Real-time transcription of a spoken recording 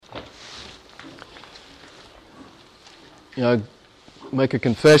make a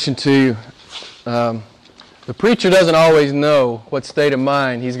confession to you. The preacher doesn't always know what state of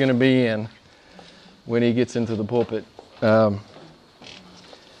mind he's going to be in when he gets into the pulpit. And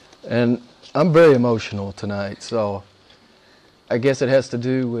I'm very emotional tonight, so I guess it has to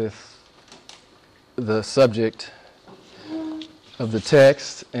do with the subject of the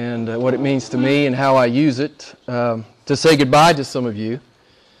text and what it means to me and how I use it to say goodbye to some of you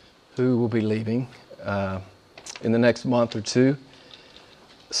who will be leaving in the next month or two.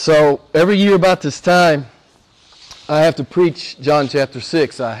 So every year about this time, I have to preach John chapter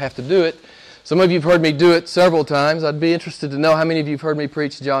 6. I have to do it. Some of you have heard me do it several times. I'd be interested to know how many of you have heard me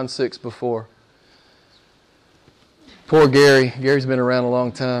preach John 6 before. Poor Gary. Gary's been around a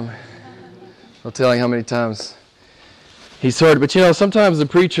long time. I'll tell you how many times he's heard it. But you know, sometimes the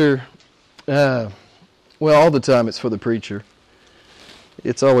preacher, all the time it's for the preacher.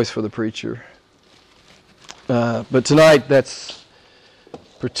 It's always for the preacher. But tonight that's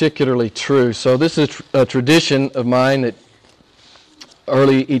particularly true. So this is a tradition of mine that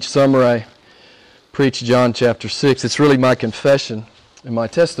early each summer I preach John chapter 6. It's really my confession and my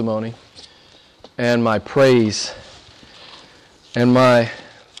testimony and my praise and my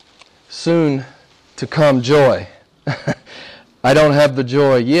soon to come joy. I don't have the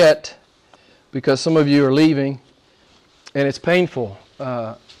joy yet because some of you are leaving and it's painful.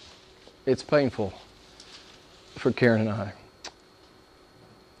 It's painful for Karen and I.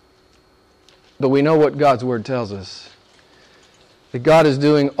 But we know what God's Word tells us. That God is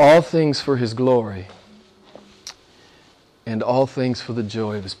doing all things for His glory and all things for the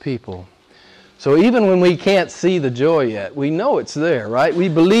joy of His people. So even when we can't see the joy yet, we know it's there, right? We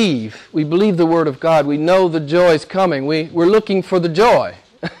believe the Word of God. We know the joy is coming. We're looking for the joy.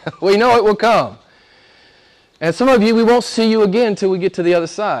 We know it will come. And some of you, we won't see you again until we get to the other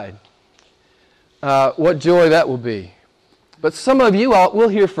side. What joy that will be. But some of you, we'll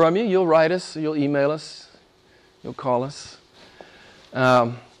hear from you. You'll write us. You'll email us. You'll call us.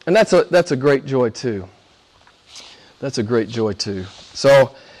 And that's a great joy too. That's a great joy too.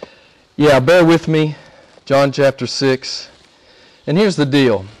 So, yeah, bear with me. John chapter 6. And here's the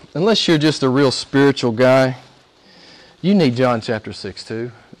deal. Unless you're just a real spiritual guy, you need John chapter 6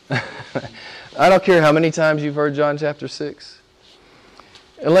 too. I don't care how many times you've heard John chapter 6.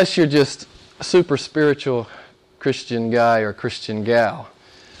 Unless you're just a super spiritual Christian guy or Christian gal,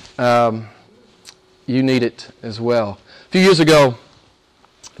 you need it as well. A few years ago,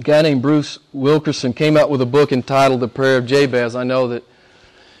 a guy named Bruce Wilkerson came out with a book entitled The Prayer of Jabez. I know that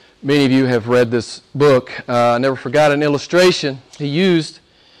many of you have read this book. I never forgot an illustration he used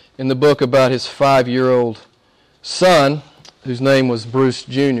in the book about his 5-year-old son, whose name was Bruce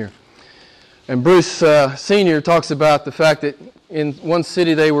Jr. And Bruce Sr. talks about the fact that in one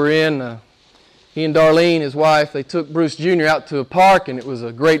city they were in, he and Darlene, his wife, they took Bruce Jr. out to a park, and it was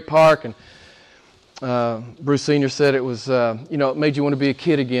a great park. And Bruce Sr. said it was, it made you want to be a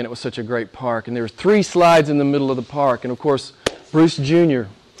kid again. It was such a great park. And there were 3 slides in the middle of the park. And, of course, Bruce Jr.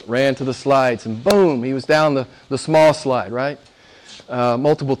 ran to the slides, and boom, he was down the small slide, right?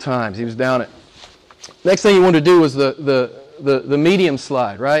 Multiple times. He was down it. Next thing he wanted to do was the medium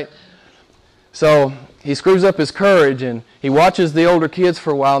slide, right? So he screws up his courage, and he watches the older kids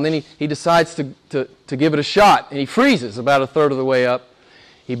for a while, and then he decides to give it a shot, and he freezes about a third of the way up.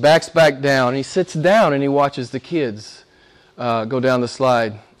 He backs back down, and he sits down, and he watches the kids go down the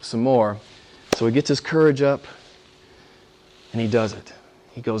slide some more. So he gets his courage up, and he does it.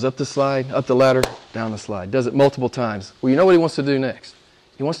 He goes up the slide, up the ladder, down the slide. Does it multiple times. Well, you know what he wants to do next?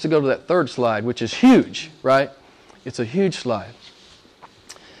 He wants to go to that 3rd slide, which is huge, right? It's a huge slide.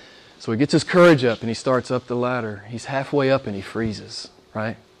 So he gets his courage up and he starts up the ladder. He's halfway up and he freezes,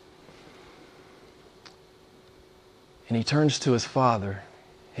 right? And he turns to his father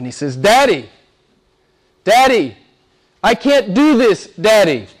and he says, Daddy, Daddy, I can't do this,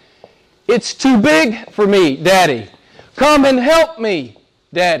 Daddy. It's too big for me, Daddy. Come and help me,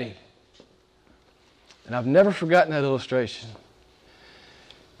 Daddy. And I've never forgotten that illustration.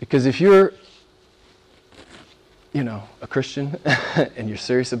 Because if you're a Christian and you're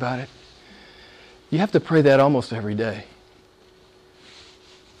serious about it, you have to pray that almost every day.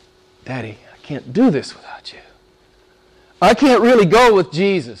 Daddy, I can't do this without you. I can't really go with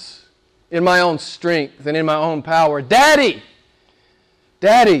Jesus in my own strength and in my own power. Daddy,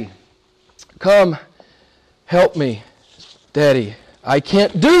 Daddy, come help me. Daddy, I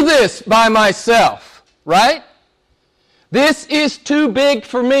can't do this by myself, right? This is too big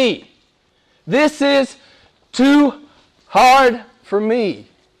for me. This is too hard for me.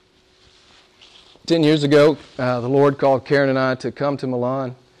 10 years ago, the Lord called Karen and I to come to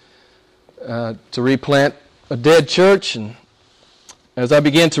Milan to replant a dead church, and as I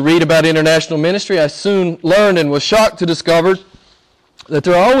began to read about international ministry, I soon learned and was shocked to discover that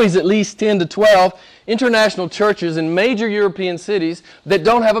there are always at least 10 to 12 international churches in major European cities that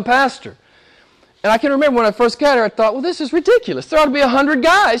don't have a pastor. And I can remember when I first got here, I thought, well, this is ridiculous. There ought to be 100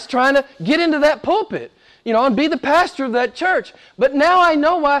 guys trying to get into that pulpit, and be the pastor of that church. But now I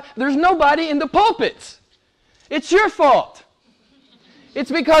know why there's nobody in the pulpits. It's your fault. It's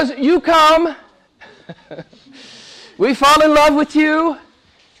because you come, we fall in love with you,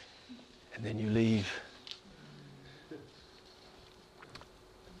 and then you leave.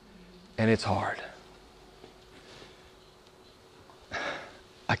 And it's hard.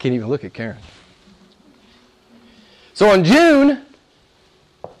 I can't even look at Karen. So in June,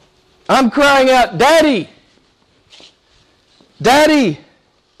 I'm crying out, Daddy, Daddy,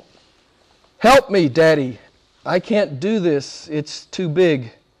 help me, Daddy. I can't do this. It's too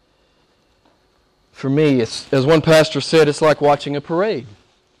big for me. As one pastor said, it's like watching a parade.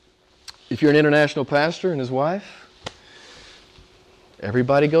 If you're an international pastor and his wife,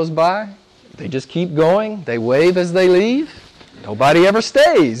 everybody goes by. They just keep going. They wave as they leave. Nobody ever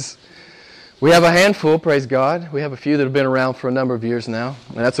stays. We have a handful, praise God. We have a few that have been around for a number of years now,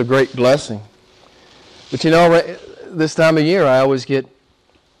 and that's a great blessing. But this time of year, I always get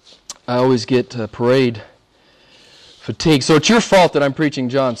parade fatigue. So it's your fault that I'm preaching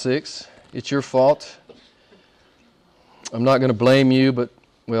John 6. It's your fault. I'm not going to blame you, but,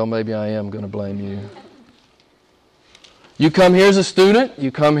 well, maybe I am going to blame you. You come here as a student.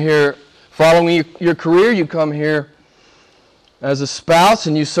 You come here following your career. You come here as a spouse,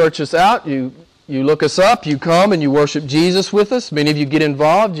 and you search us out. You look us up. You come and you worship Jesus with us. Many of you get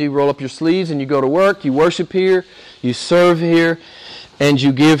involved. You roll up your sleeves and you go to work. You worship here. You serve here. And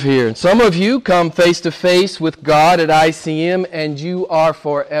you give here. And some of you come face to face with God at ICM, and you are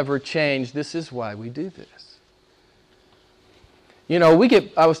forever changed. This is why we do this.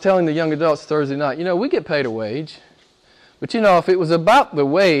 I was telling the young adults Thursday night, we get paid a wage. But if it was about the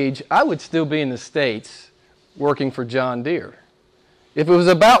wage, I would still be in the States working for John Deere. If it was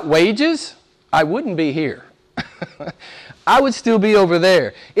about wages, I wouldn't be here. I would still be over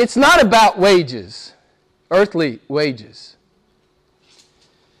there. It's not about wages, earthly wages.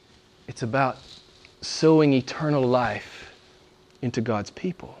 It's about sowing eternal life into God's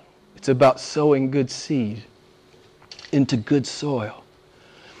people. It's about sowing good seed into good soil.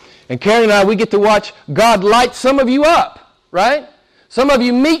 And Karen and I, we get to watch God light some of you up, right? Some of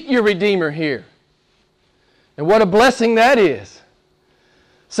you meet your Redeemer here. And what a blessing that is.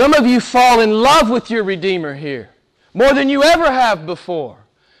 Some of you fall in love with your Redeemer here, more than you ever have before.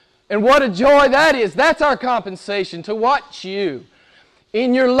 And what a joy that is. That's our compensation, to watch you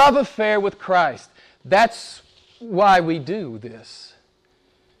in your love affair with Christ. That's why we do this.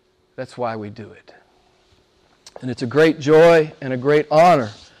 That's why we do it. And it's a great joy and a great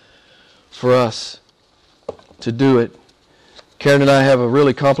honor for us to do it. Karen and I have a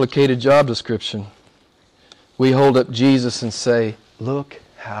really complicated job description. We hold up Jesus and say, look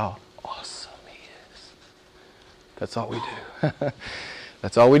how awesome He is. That's all we do.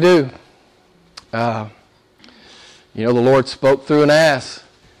 That's all we do. The Lord spoke through an ass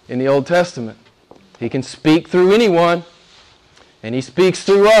in the Old Testament. He can speak through anyone, and He speaks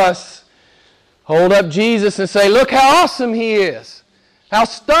through us. Hold up Jesus and say, look how awesome He is. How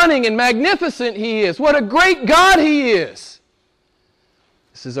stunning and magnificent He is. What a great God He is.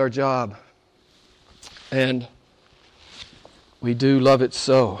 This is our job. And we do love it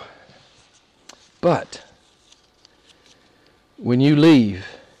so. But when you leave,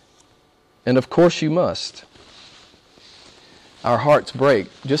 and of course you must, our hearts break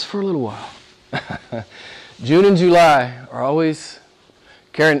just for a little while. June and July are always...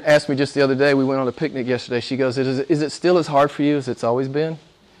 Karen asked me just the other day, we went on a picnic yesterday, she goes, is it still as hard for you as it's always been?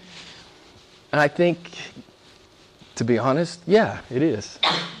 And I think, to be honest, yeah, it is.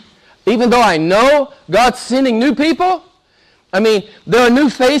 Even though I know God's sending new people, there are new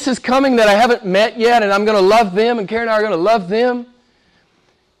faces coming that I haven't met yet, and I'm going to love them, and Karen and I are going to love them.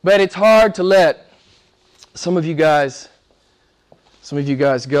 But it's hard to let some of you guys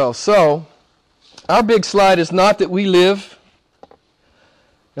go. So, our big slide is not that we live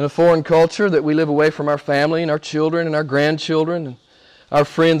in a foreign culture, that we live away from our family and our children and our grandchildren and our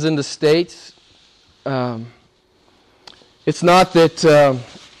friends in the States. It's not that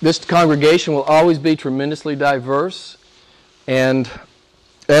this congregation will always be tremendously diverse and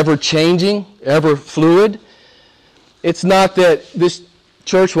ever-changing, ever-fluid. It's not that this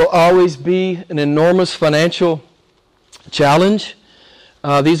church will always be an enormous financial challenge.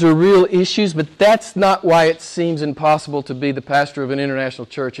 These are real issues, but that's not why it seems impossible to be the pastor of an international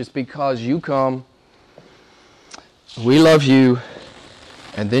church. It's because you come We love you,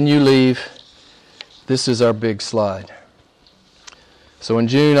 and then you leave. This is our big slide. So in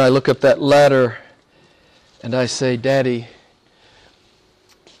June, I look up that ladder and I say, Daddy,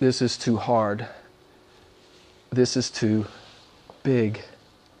 this is too hard. This is too big.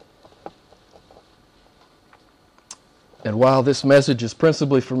 And while this message is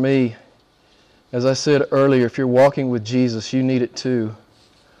principally for me, as I said earlier, if you're walking with Jesus, you need it too.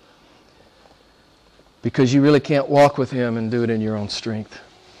 Because you really can't walk with Him and do it in your own strength.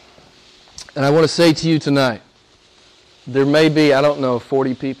 And I want to say to you tonight, there may be,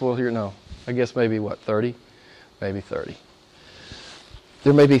 40 people here. No, I guess maybe 30? Maybe 30.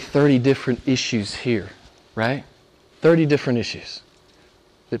 There may be 30 different issues here, right? 30 different issues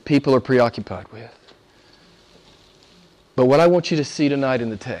that people are preoccupied with. But what I want you to see tonight in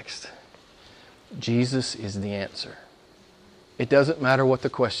the text, Jesus is the answer. It doesn't matter what the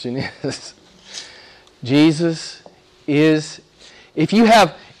question is. Jesus is, if you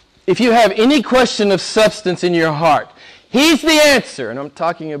have any question of substance in your heart, He's the answer. And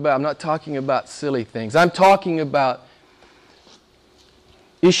I'm not talking about silly things. I'm talking about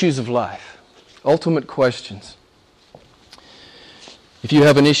issues of life, ultimate questions. If you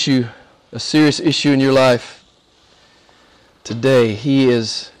have an issue, a serious issue in your life today, He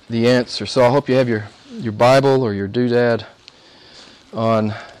is the answer. So I hope you have your Bible or your doodad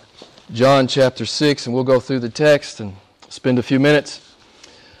on John chapter 6, and we'll go through the text and spend a few minutes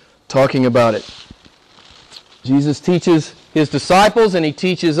talking about it. Jesus teaches His disciples and He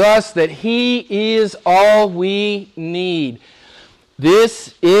teaches us that He is all we need.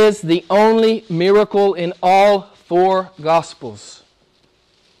 This is the only miracle in all four Gospels.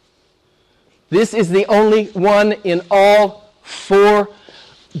 This is the only one in all four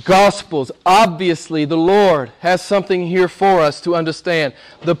Gospels. Obviously, the Lord has something here for us to understand.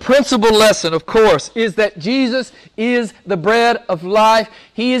 The principal lesson, of course, is that Jesus is the bread of life.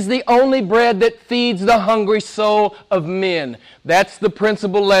 He is the only bread that feeds the hungry soul of men. That's the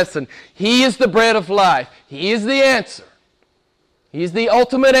principal lesson. He is the bread of life. He is the answer. He is the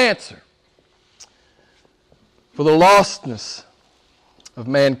ultimate answer for the lostness of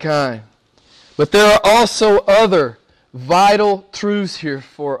mankind. But there are also other vital truths here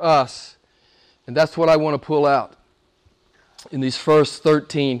for us. And that's what I want to pull out in these first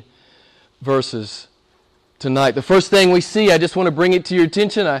 13 verses tonight. The first thing we see, I just want to bring it to your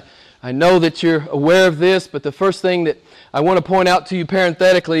attention. I know that you're aware of this, but the first thing that I want to point out to you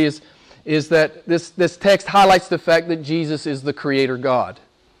parenthetically is that this text highlights the fact that Jesus is the Creator God.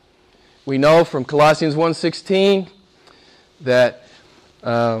 We know from Colossians 1:16 that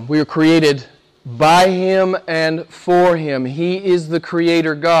we are created by Him and for Him. He is the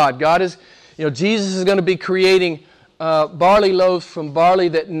Creator God. Jesus is going to be creating barley loaves from barley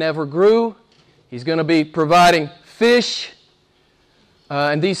that never grew. He's going to be providing fish,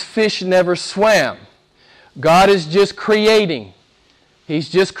 and these fish never swam. God is just creating. He's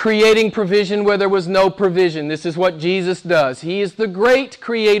just creating provision where there was no provision. This is what Jesus does. He is the great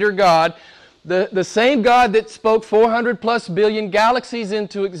Creator God. The same God that spoke 400 plus billion galaxies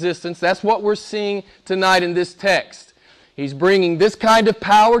into existence. That's what we're seeing tonight in this text. He's bringing this kind of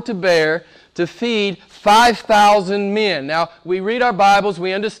power to bear to feed 5,000 men. Now, we read our Bibles,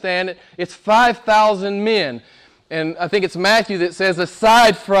 we understand it. It's 5,000 men. And I think it's Matthew that says,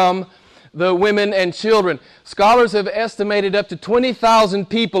 aside from the women and children. Scholars have estimated up to 20,000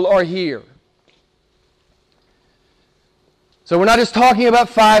 people are here. So we're not just talking about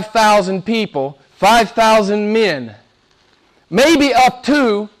 5,000 people, 5,000 men. Maybe up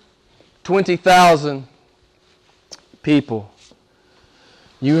to 20,000 people.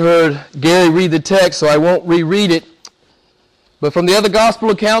 You heard Gary read the text, so I won't reread it. But from the other gospel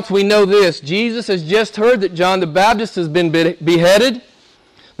accounts, we know this. Jesus has just heard that John the Baptist has been beheaded.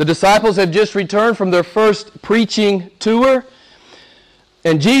 The disciples have just returned from their first preaching tour.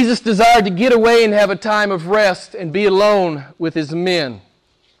 And Jesus desired to get away and have a time of rest and be alone with His men.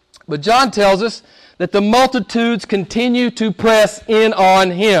 But John tells us that the multitudes continue to press in on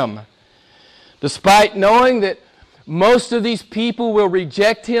Him. Despite knowing that most of these people will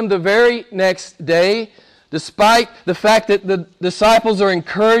reject Him the very next day, despite the fact that the disciples are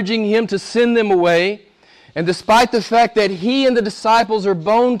encouraging Him to send them away, and despite the fact that He and the disciples are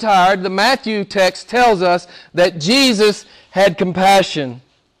bone-tired, the Matthew text tells us that Jesus had compassion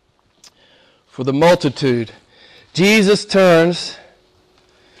for the multitude. Jesus turns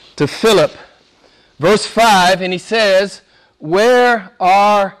to Philip, verse 5, and He says, "Where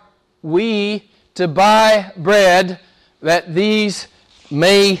are we to buy bread that these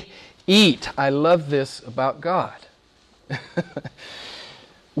may eat?" I love this about God.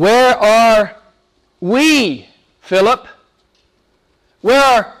 Where are we, Philip? Where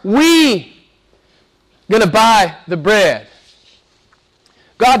are we going to buy the bread?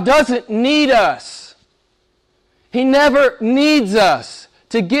 God doesn't need us. He never needs us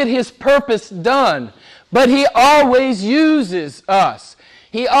to get His purpose done. But He always uses us.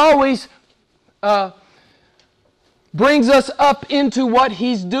 He always brings us up into what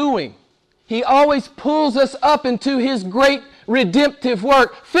He's doing. He always pulls us up into His great redemptive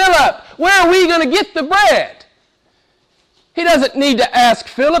work. Philip, where are we going to get the bread? He doesn't need to ask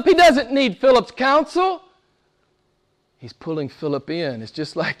Philip. He doesn't need Philip's counsel. He's pulling Philip in. It's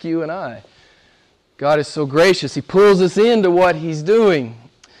just like you and I. God is so gracious. He pulls us into what He's doing.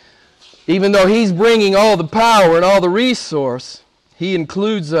 Even though He's bringing all the power and all the resource, He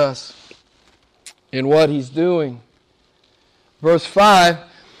includes us in what He's doing. Verse 5,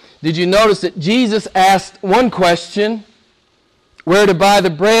 did you notice that Jesus asked one question, where to buy the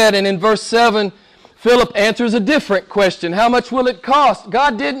bread? And in verse 7, Philip answers a different question. How much will it cost?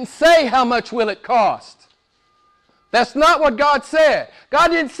 God didn't say how much will it cost. That's not what God said. God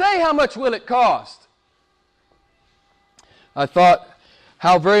didn't say how much will it cost. I thought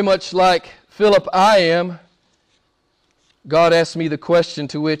how very much like Philip I am. God asked me the question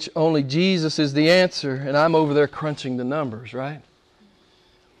to which only Jesus is the answer, and I'm over there crunching the numbers, right?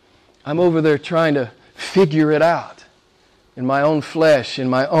 I'm over there trying to figure it out in my own flesh, in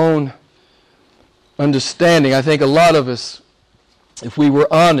my own understanding. I think a lot of us, if we were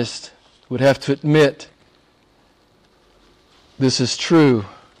honest, would have to admit this is true.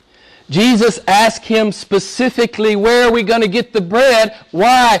 Jesus asked him specifically, where are we going to get the bread?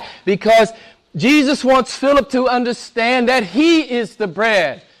 Why? Because Jesus wants Philip to understand that he is the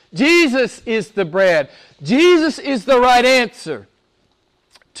bread. Jesus is the bread. Jesus is the right answer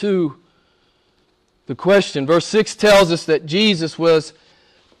to the question. Verse 6 tells us that Jesus was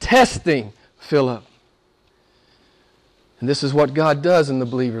testing Philip. And this is what God does in the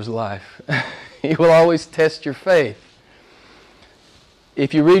believer's life. He will always test your faith.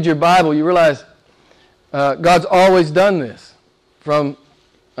 If you read your Bible, you realize God's always done this. From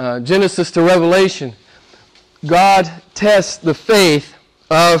Genesis to Revelation, God tests the faith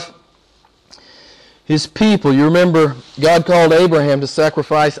of His people. You remember God called Abraham to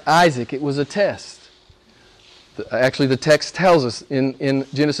sacrifice Isaac. It was a test. Actually, the text tells us in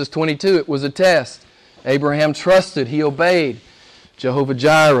Genesis 22, it was a test. Abraham trusted. He obeyed. Jehovah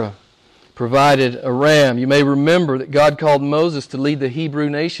Jireh provided a ram. You may remember that God called Moses to lead the Hebrew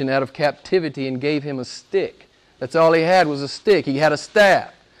nation out of captivity and gave him a stick. That's all he had was a stick. He had a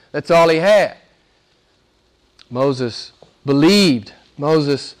staff. That's all he had. Moses believed.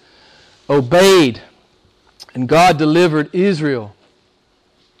 Moses obeyed. And God delivered Israel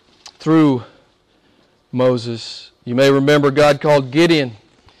through Moses. You may remember God called Gideon,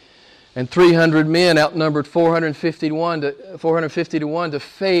 and 300 men outnumbered 450 to 1 to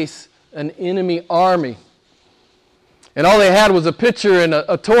face an enemy army. And all they had was a pitcher and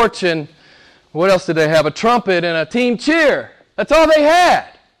a torch, and what else did they have? A trumpet and a team cheer. That's all they had.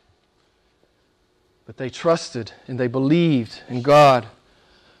 But they trusted and they believed, and God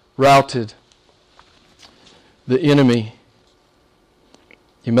routed the enemy.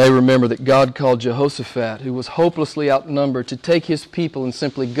 You may remember that God called Jehoshaphat, who was hopelessly outnumbered, to take his people and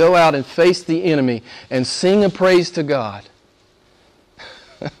simply go out and face the enemy and sing a praise to God.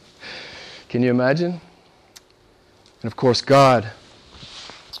 Can you imagine? And of course, God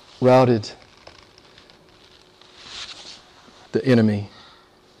routed the enemy.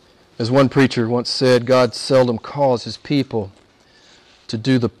 As one preacher once said, God seldom calls His people to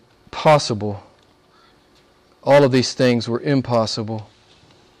do the possible. All of these things were impossible.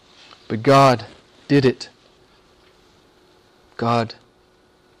 But God did it. God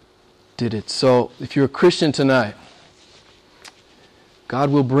did it. So, if you're a Christian tonight, God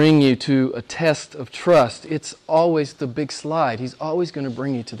will bring you to a test of trust. It's always the big slide. He's always going to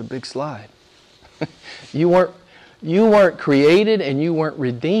bring you to the big slide. You weren't created and you weren't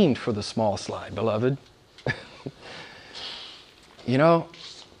redeemed for the small slide, beloved. You know,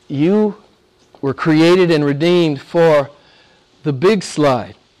 you were created and redeemed for the big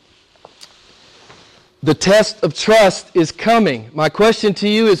slide. The test of trust is coming. My question to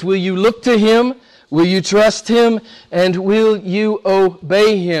you is, will you look to Him? Will you trust Him? And will you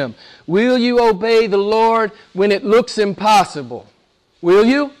obey Him? Will you obey the Lord when it looks impossible? Will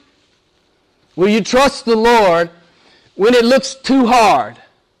you? Will you trust the Lord when it looks too hard?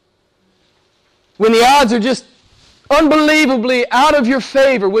 When the odds are just unbelievably out of your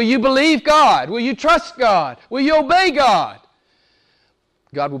favor, will you believe God? Will you trust God? Will you obey God?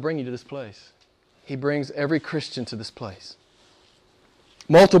 God will bring you to this place. He brings every Christian to this place.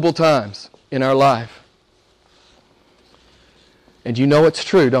 Multiple times in our life. And you know it's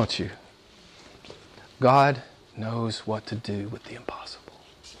true, don't you? God knows what to do with the impossible.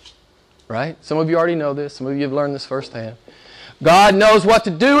 Right? Some of you already know this. Some of you have learned this firsthand. God knows what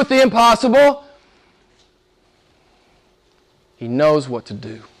to do with the impossible. He knows what to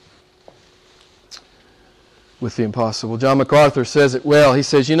do with the impossible. John MacArthur says it well. He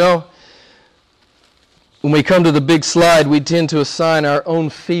says, you know, when we come to the big slide, we tend to assign our own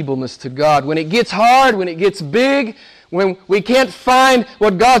feebleness to God. When it gets hard, when it gets big, when we can't find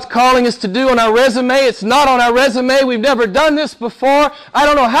what God's calling us to do on our resume, it's not on our resume, we've never done this before, I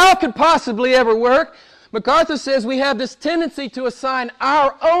don't know how it could possibly ever work. MacArthur says we have this tendency to assign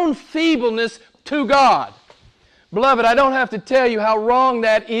our own feebleness to God. Beloved, I don't have to tell you how wrong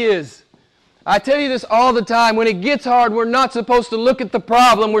that is. I tell you this all the time. When it gets hard, we're not supposed to look at the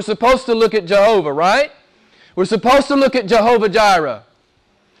problem. We're supposed to look at Jehovah, right? We're supposed to look at Jehovah Jireh.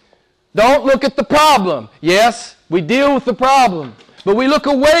 Don't look at the problem. Yes, we deal with the problem. But we look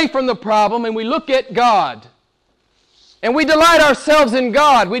away from the problem and we look at God. And we delight ourselves in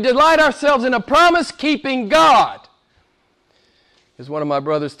God. We delight ourselves in a promise-keeping God. As one of my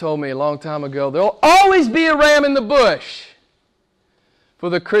brothers told me a long time ago, there'll always be a ram in the bush. For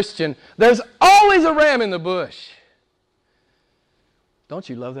the Christian, there's always a ram in the bush. Don't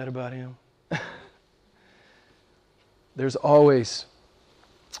you love that about him? There's always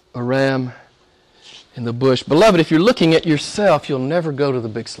a ram in the bush. Beloved, if you're looking at yourself, you'll never go to the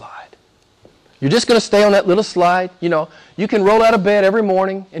big slide. You're just going to stay on that little slide. You know, you can roll out of bed every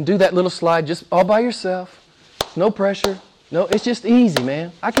morning and do that little slide just all by yourself. No pressure. No, it's just easy,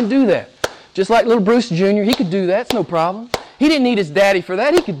 man. I can do that. Just like little Bruce Jr., he could do that. It's no problem. He didn't need his daddy for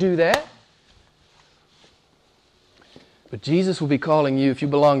that. He could do that. But Jesus will be calling you, if you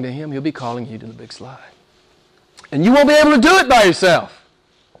belong to Him, He'll be calling you to the big slide. And you won't be able to do it by yourself.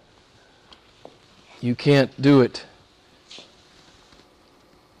 You can't do it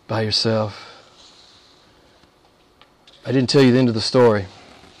by yourself. I didn't tell you the end of the story.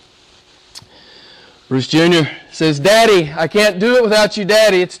 Bruce Jr. says, Daddy, I can't do it without you,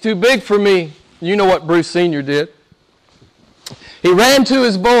 Daddy. It's too big for me. You know what Bruce Sr. did. He ran to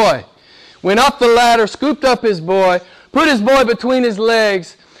his boy, went up the ladder, scooped up his boy, put his boy between his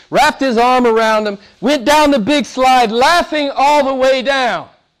legs, wrapped his arm around him, went down the big slide, laughing all the way down.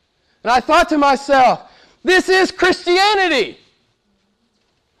 And I thought to myself, this is Christianity.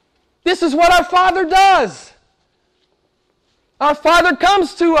 This is what our Father does. Our Father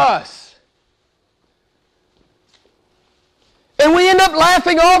comes to us. And we end up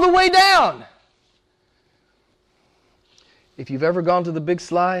laughing all the way down. If you've ever gone to the big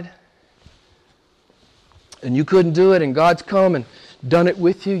slide and you couldn't do it and God's come and done it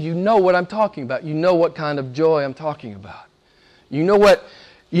with you, you know what I'm talking about. You know what kind of joy I'm talking about. You know what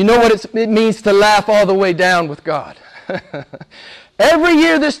it means to laugh all the way down with God. Every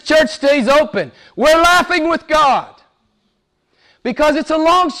year this church stays open. We're laughing with God. Because it's a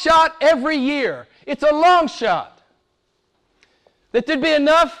long shot every year. It's a long shot. That there'd be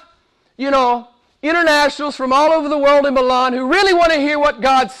enough, internationals from all over the world in Milan who really want to hear what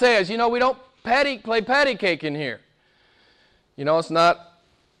God says. We don't play patty cake in here. It's not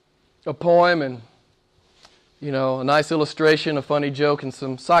a poem and, a nice illustration, a funny joke, and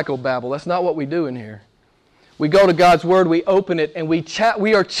some psychobabble. That's not what we do in here. We go to God's Word, we open it, and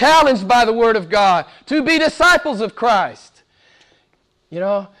we are challenged by the Word of God to be disciples of Christ.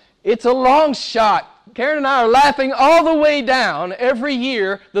 It's a long shot. Karen and I are laughing all the way down. Every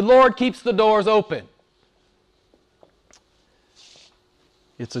year, the Lord keeps the doors open.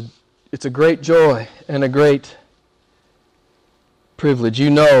 It's a great joy and a great privilege.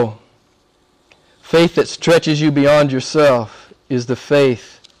 Faith that stretches you beyond yourself is the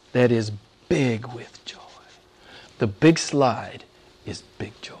faith that is big with joy. The big slide is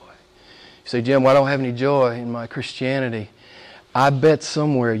big joy. You say, Jim, well, I don't have any joy in my Christianity. I bet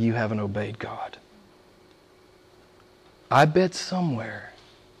somewhere you haven't obeyed God. I bet somewhere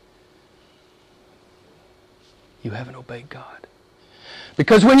you haven't obeyed God.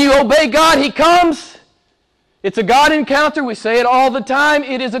 Because when you obey God, He comes. It's a God encounter. We say it all the time.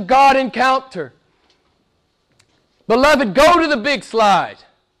 It is a God encounter. Beloved, go to the big slide.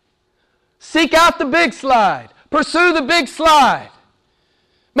 Seek out the big slide. Pursue the big slide.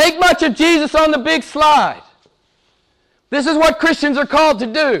 Make much of Jesus on the big slide. This is what Christians are called to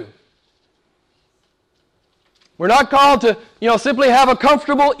do. We're not called to, simply have a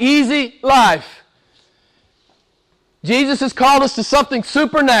comfortable, easy life. Jesus has called us to something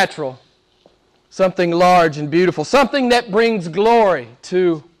supernatural, something large and beautiful, something that brings glory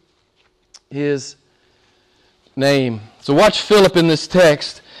to His name. So watch Philip in this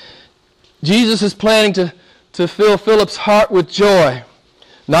text. Jesus is planning to to fill Philip's heart with joy,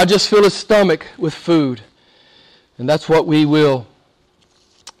 not just fill his stomach with food. And that's what we will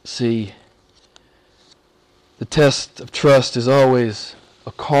see. The test of trust is always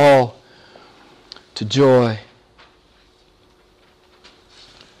a call to joy.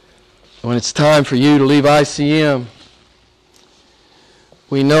 When it's time for you to leave ICM,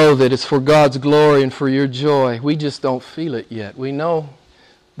 we know that it's for God's glory and for your joy. We just don't feel it yet. We know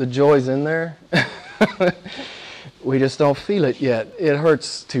the joy's in there. We just don't feel it yet. It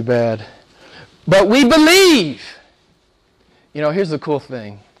hurts too bad. But we believe. You know, here's the cool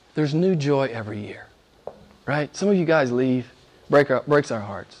thing. There's new joy every year. Right? Some of you guys leave. Breaks our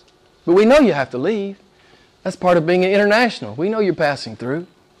hearts. But we know you have to leave. That's part of being international. We know you're passing through.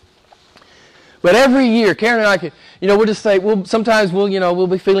 But every year, Karen and I could, we'll just say, sometimes we'll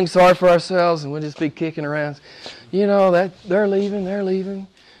be feeling sorry for ourselves and we'll just be kicking around. That they're leaving.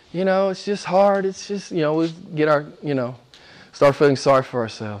 It's just hard. It's just, we get our, start feeling sorry for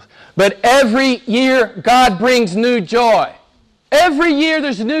ourselves. But every year, God brings new joy. Every year,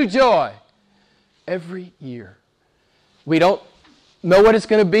 there's new joy. Every year. We don't know what it's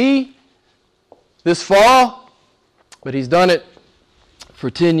going to be this fall, but He's done it for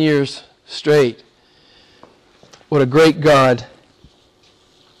 10 years straight. What a great God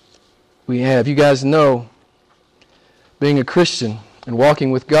we have. You guys know, being a Christian and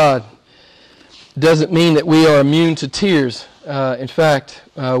walking with God doesn't mean that we are immune to tears. In fact,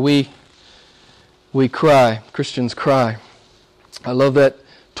 we cry. Christians cry. I love that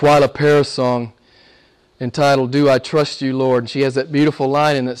Twyla Paris song entitled, "Do I Trust You, Lord?" She has that beautiful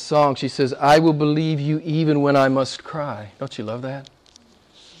line in that song. She says, "I will believe you even when I must cry." Don't you love that?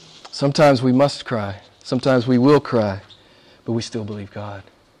 Sometimes we must cry. Sometimes we will cry. But we still believe God.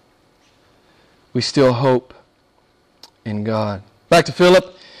 We still hope in God. Back to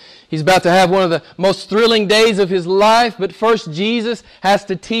Philip. He's about to have one of the most thrilling days of his life. But first, Jesus has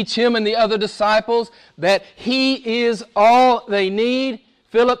to teach him and the other disciples that He is all they need.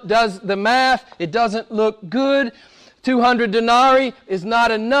 Philip does the math. It doesn't look good. 200 denarii is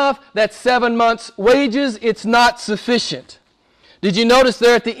not enough. That's 7 months' wages. It's not sufficient. Did you notice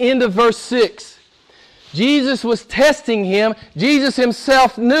there at the end of verse 6? Jesus was testing him. Jesus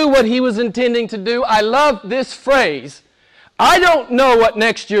Himself knew what He was intending to do. I love this phrase. I don't know what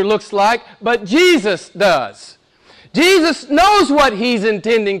next year looks like, but Jesus does. Jesus knows what He's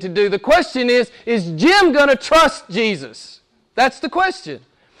intending to do. The question is Jim going to trust Jesus? That's the question.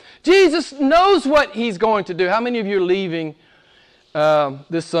 Jesus knows what He's going to do. How many of you are leaving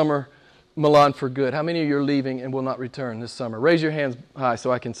this summer, Milan, for good? How many of you are leaving and will not return this summer? Raise your hands high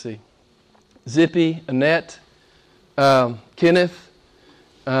so I can see. Zippy, Annette, Kenneth,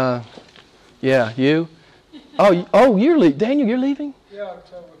 you. Oh, you're leaving. Daniel, you're leaving? Yeah,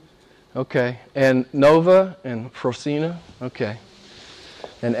 October. Okay. And Nova and Frosina? Okay.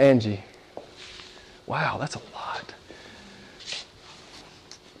 And Angie. Wow, that's a lot.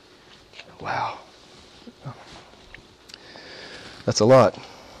 Wow. That's a lot.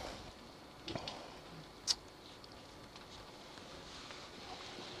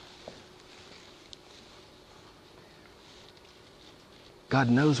 God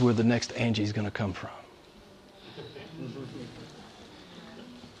knows where the next Angie's going to come from.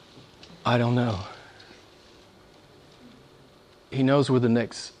 I don't know. He knows where the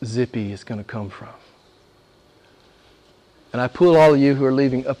next Zippy is going to come from. And I pull all of you who are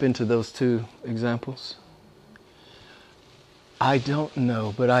leaving up into those two examples. I don't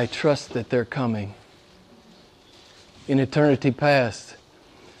know, but I trust that they're coming. In eternity past,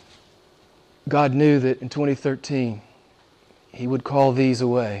 God knew that in 2013, He would call these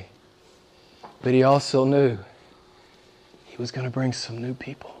away. But He also knew He was going to bring some new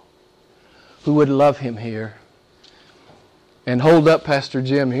people who would love Him here and hold up Pastor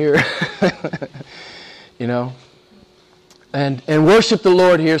Jim here, and worship the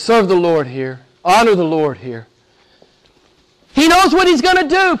Lord here, serve the Lord here, honor the Lord here. He knows what He's going to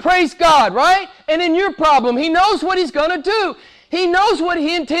do. Praise God, right? And in your problem, He knows what He's going to do. He knows what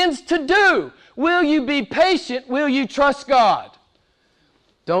He intends to do. Will you be patient? Will you trust God?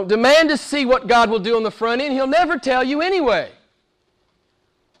 Don't demand to see what God will do on the front end. He'll never tell you anyway.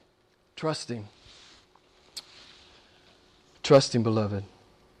 Trust Him. Trust Him, beloved.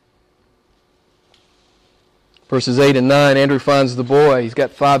 Verses 8 and 9, Andrew finds the boy. He's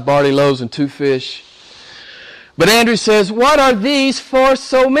got 5 barley loaves and 2 fish. But Andrew says, "What are these for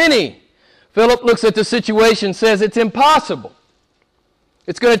so many?" Philip looks at the situation and says, "It's impossible.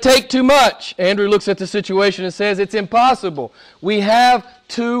 It's going to take too much." Andrew looks at the situation and says, "It's impossible. We have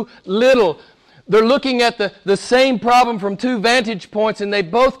too little." They're looking at the same problem from 2 vantage points, and they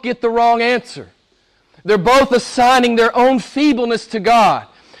both get the wrong answer. They're both assigning their own feebleness to God.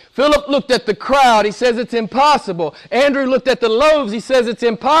 Philip looked at the crowd. He says it's impossible. Andrew looked at the loaves. He says it's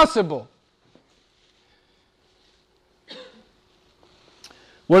impossible.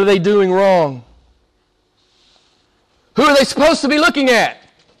 What are they doing wrong? Who are they supposed to be looking at?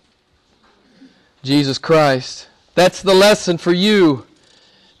 Jesus Christ. That's the lesson for you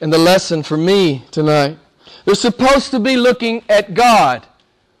and the lesson for me tonight. They're supposed to be looking at God.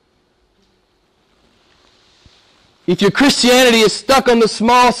 If your Christianity is stuck on the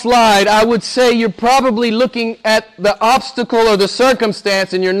small slide, I would say you're probably looking at the obstacle or the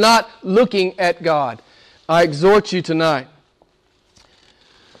circumstance and you're not looking at God. I exhort you tonight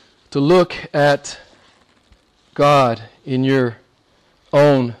to look at God in your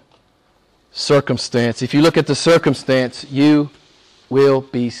own circumstance. If you look at the circumstance, you will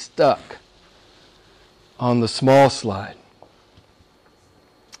be stuck on the small slide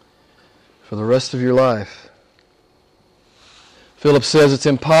for the rest of your life. Philip says it's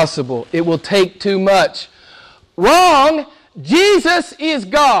impossible. It will take too much. Wrong! Jesus is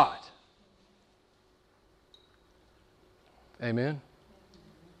God. Amen.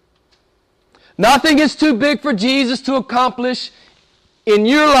 Nothing is too big for Jesus to accomplish in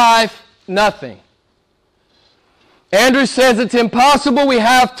your life. Nothing. Andrew says it's impossible. We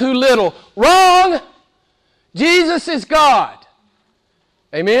have too little. Wrong! Jesus is God.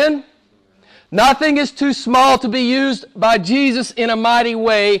 Amen? Nothing is too small to be used by Jesus in a mighty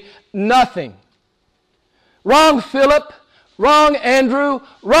way. Nothing. Wrong, Philip. Wrong, Andrew.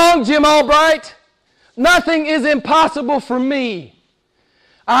 Wrong, Jim Albright. Nothing is impossible for me.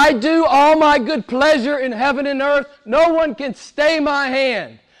 I do all my good pleasure in heaven and earth. No one can stay my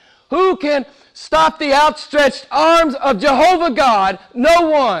hand. Who can stop the outstretched arms of Jehovah God? No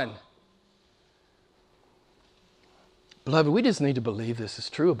one. Beloved, we just need to believe this is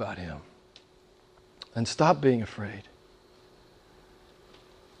true about Him. And stop being afraid.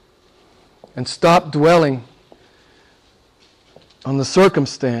 And stop dwelling on the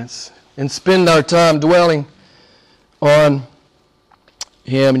circumstance. And spend our time dwelling on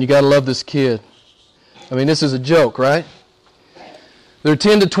Him. And you got to love this kid. I mean, this is a joke, right? There are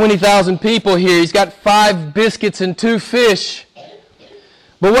 10 to 20,000 people here. He's got 5 biscuits and 2 fish.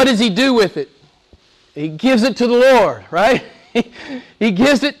 But what does he do with it? He gives it to the Lord, right? He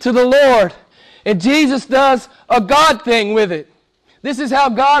gives it to the Lord. And Jesus does a God thing with it. This is how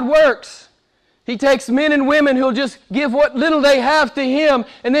God works. He takes men and women who'll just give what little they have to Him,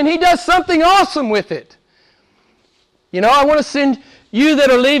 and then He does something awesome with it. You know, I want to send you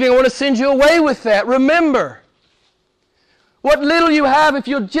that are leaving, I want to send you away with that. Remember, what little you have, if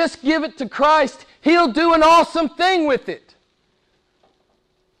you'll just give it to Christ, He'll do an awesome thing with it.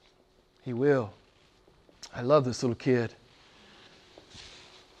 He will. I love this little kid.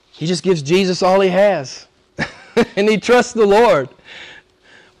 He just gives Jesus all he has. And he trusts the Lord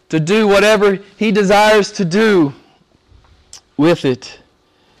to do whatever He desires to do with it.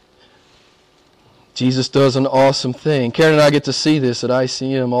 Jesus does an awesome thing. Karen and I get to see this at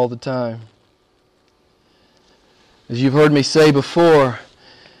ICM all the time. As you've heard me say before,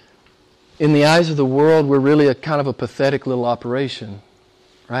 in the eyes of the world, we're really a kind of a pathetic little operation.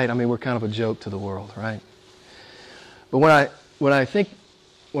 Right? I mean, we're kind of a joke to the world, right? But when I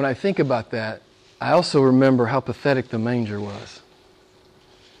think about that, I also remember how pathetic the manger was.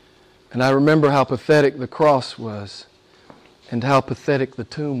 And I remember how pathetic the cross was. And how pathetic the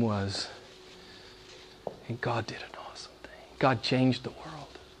tomb was. And God did an awesome thing. God changed the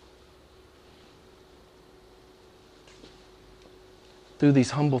world. Through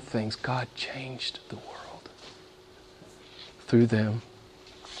these humble things, God changed the world. Through them.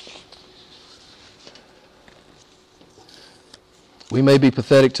 We may be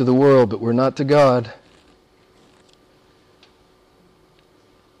pathetic to the world, but we're not to God.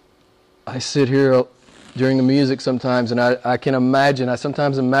 I sit here during the music sometimes and I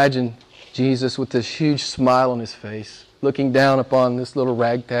sometimes imagine Jesus with this huge smile on His face, looking down upon this little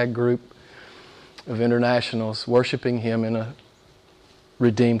ragtag group of internationals, worshiping Him in a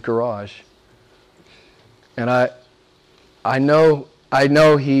redeemed garage. And I know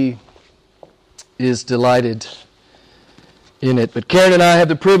He is delighted in it. But Karen and I have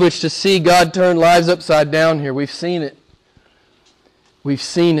the privilege to see God turn lives upside down here. We've seen it. We've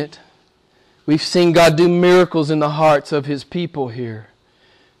seen it. We've seen God do miracles in the hearts of His people here.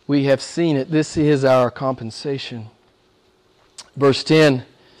 We have seen it. This is our compensation. Verse 10.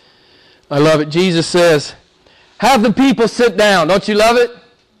 I love it. Jesus says, have the people sit down. Don't you love it?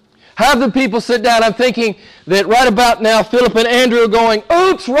 Have the people sit down. I'm thinking that right about now, Philip and Andrew are going,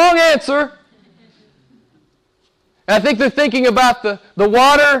 oops, wrong answer. And I think they're thinking about the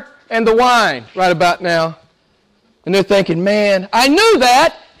water and the wine right about now. And they're thinking, man, I knew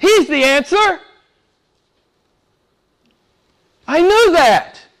that. He's the answer. I knew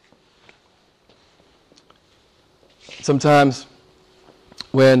that. Sometimes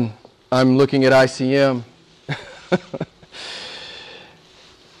when I'm looking at ICM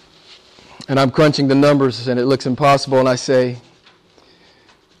and I'm crunching the numbers and it looks impossible, and I say,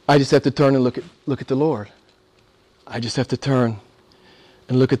 I just have to turn and look at the Lord. I just have to turn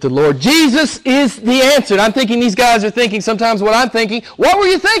and look at the Lord. Jesus is the answer. And I'm thinking these guys are thinking sometimes what I'm thinking. What were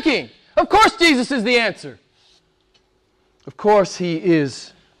you thinking? Of course Jesus is the answer. Of course He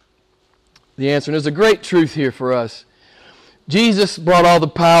is the answer. And there's a great truth here for us. Jesus brought all the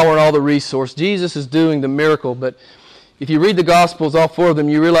power and all the resource. Jesus is doing the miracle. But if you read the Gospels, all four of them,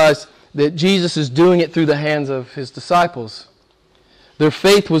 you realize that Jesus is doing it through the hands of His disciples. Their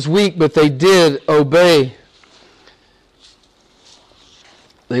faith was weak, but they did obey.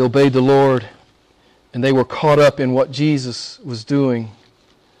 They obeyed the Lord, and they were caught up in what Jesus was doing.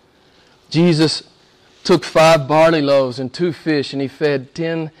 Jesus took 5 barley loaves and 2 fish, and He fed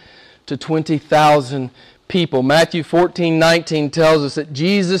 10 to 20,000 people. Matthew 14:19 tells us that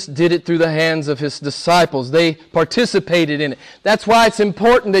Jesus did it through the hands of His disciples. They participated in it. That's why it's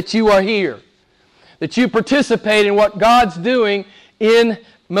important that you are here, that you participate in what God's doing in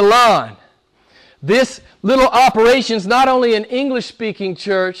Milan. This little operation is not only an English-speaking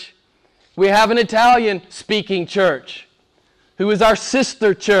church, we have an Italian-speaking church who is our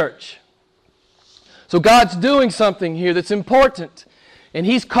sister church. So God's doing something here that's important. And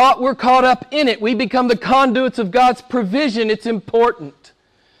we're caught up in it. We become the conduits of God's provision. It's important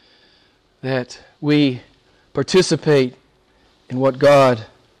that we participate in what God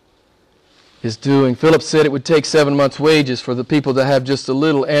is doing. Philip said it would take 7 months' wages for the people to have just a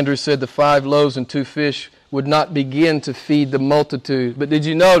little. Andrew said the 5 loaves and 2 fish would not begin to feed the multitude. But did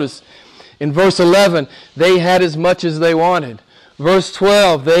you notice in verse 11, they had as much as they wanted. Verse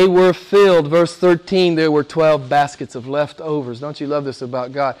 12, they were filled. Verse 13, there were 12 baskets of leftovers. Don't you love this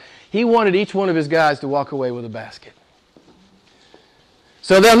about God? He wanted each one of His guys to walk away with a basket.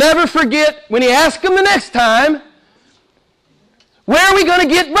 So they'll never forget when He asks them the next time, where are we going to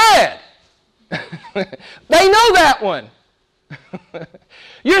get bread? They know that one.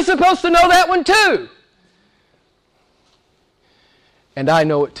 You're supposed to know that one too. And I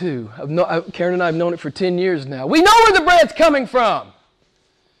know it too. Karen and I have known it for 10 years now. We know where the bread's coming from.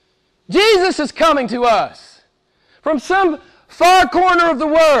 Jesus is coming to us from some far corner of the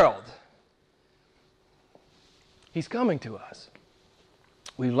world. He's coming to us.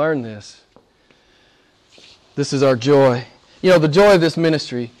 We learn this. This is our joy. You know, the joy of this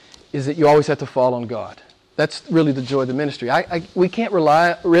ministry is that you always have to fall on God. That's really the joy of the ministry. We can't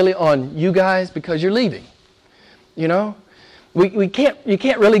rely really on you guys because you're leaving. You know? You can't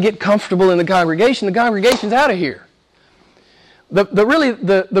really get comfortable in the congregation. The congregation's out of here.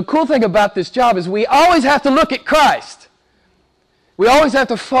 The cool thing about this job is we always have to look at Christ. We always have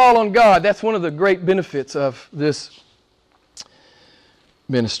to fall on God. That's one of the great benefits of this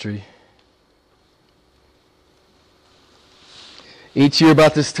ministry. Each year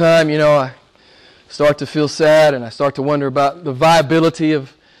about this time, you know, I start to feel sad and I start to wonder about the viability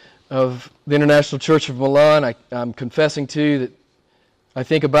of the International Church of Milan. I'm confessing to you that I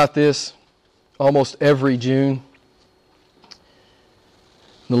think about this almost every June.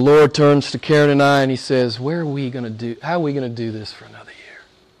 The Lord turns to Karen and I and He says, how are we going to do this for another year?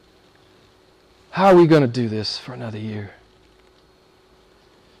 How are we going to do this for another year?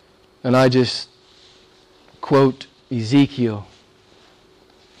 And I just quote Ezekiel,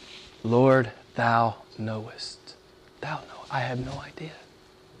 Lord, Thou knowest. Thou know. I have no idea.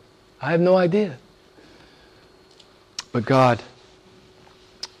 I have no idea. But God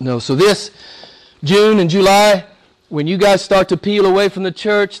knows. So this June and July, when you guys start to peel away from the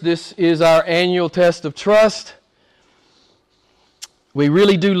church, this is our annual test of trust. We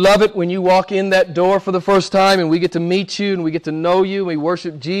really do love it when you walk in that door for the first time and we get to meet you and we get to know you and we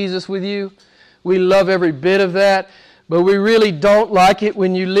worship Jesus with you. We love every bit of that. But we really don't like it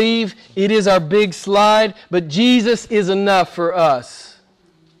when you leave. It is our big slide. But Jesus is enough for us.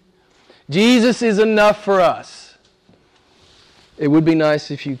 Jesus is enough for us. It would be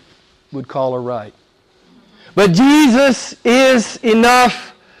nice if you would call her right. But Jesus is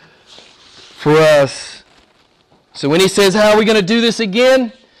enough for us. So when He says, how are we going to do this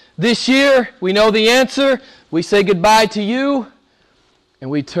again this year? We know the answer. We say goodbye to you. And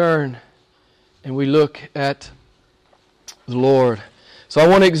we turn and we look at the Lord. So I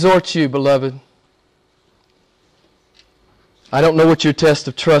want to exhort you, beloved. I don't know what your test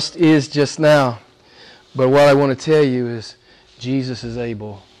of trust is just now, but what I want to tell you is Jesus is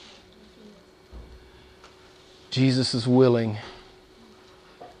able. Jesus is willing.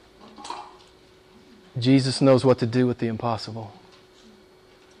 Jesus knows what to do with the impossible.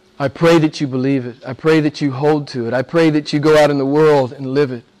 I pray that you believe it. I pray that you hold to it. I pray that you go out in the world and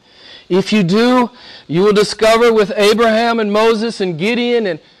live it. If you do, you will discover with Abraham and Moses and Gideon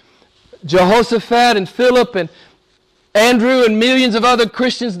and Jehoshaphat and Philip and Andrew and millions of other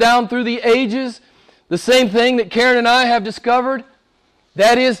Christians down through the ages, the same thing that Karen and I have discovered.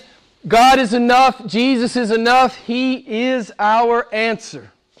 That is, God is enough. Jesus is enough. He is our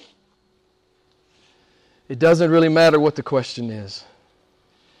answer. It doesn't really matter what the question is.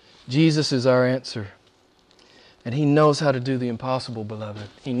 Jesus is our answer. And He knows how to do the impossible, beloved.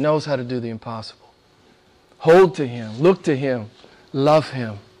 He knows how to do the impossible. Hold to Him. Look to Him. Love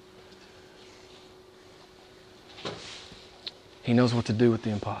Him. He knows what to do with the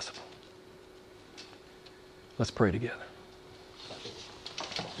impossible. Let's pray together.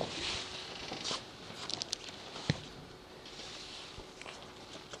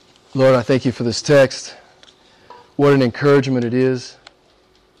 Lord, I thank You for this text. What an encouragement it is.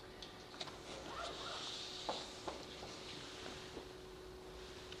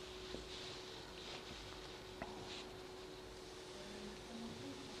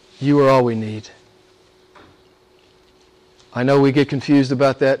 You are all we need. I know we get confused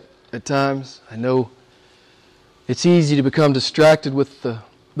about that at times. I know it's easy to become distracted with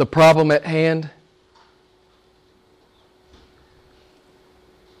the problem at hand.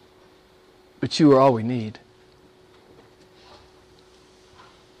 But You are all we need.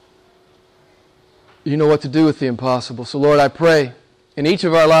 You know what to do with the impossible. So Lord, I pray in each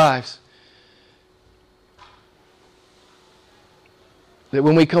of our lives that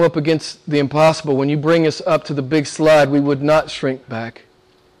when we come up against the impossible, when You bring us up to the big slide, we would not shrink back.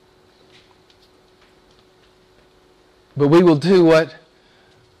 But we will do what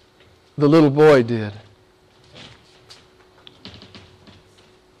the little boy did.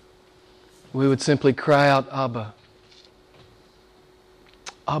 We would simply cry out, Abba.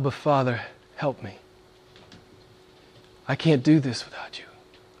 Abba, Father, help me. I can't do this without You.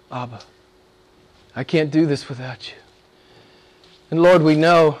 Abba, I can't do this without You. And Lord, we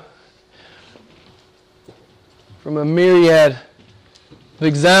know from a myriad of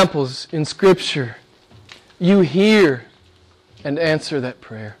examples in Scripture, You hear and answer that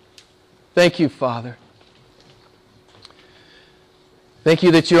prayer. Thank You, Father. Thank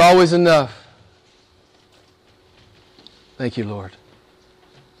You that You're always enough. Thank You, Lord.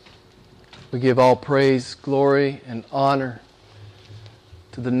 We give all praise, glory, and honor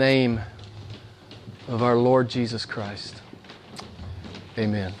to the name of our Lord Jesus Christ.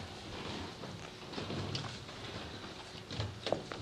 Amen.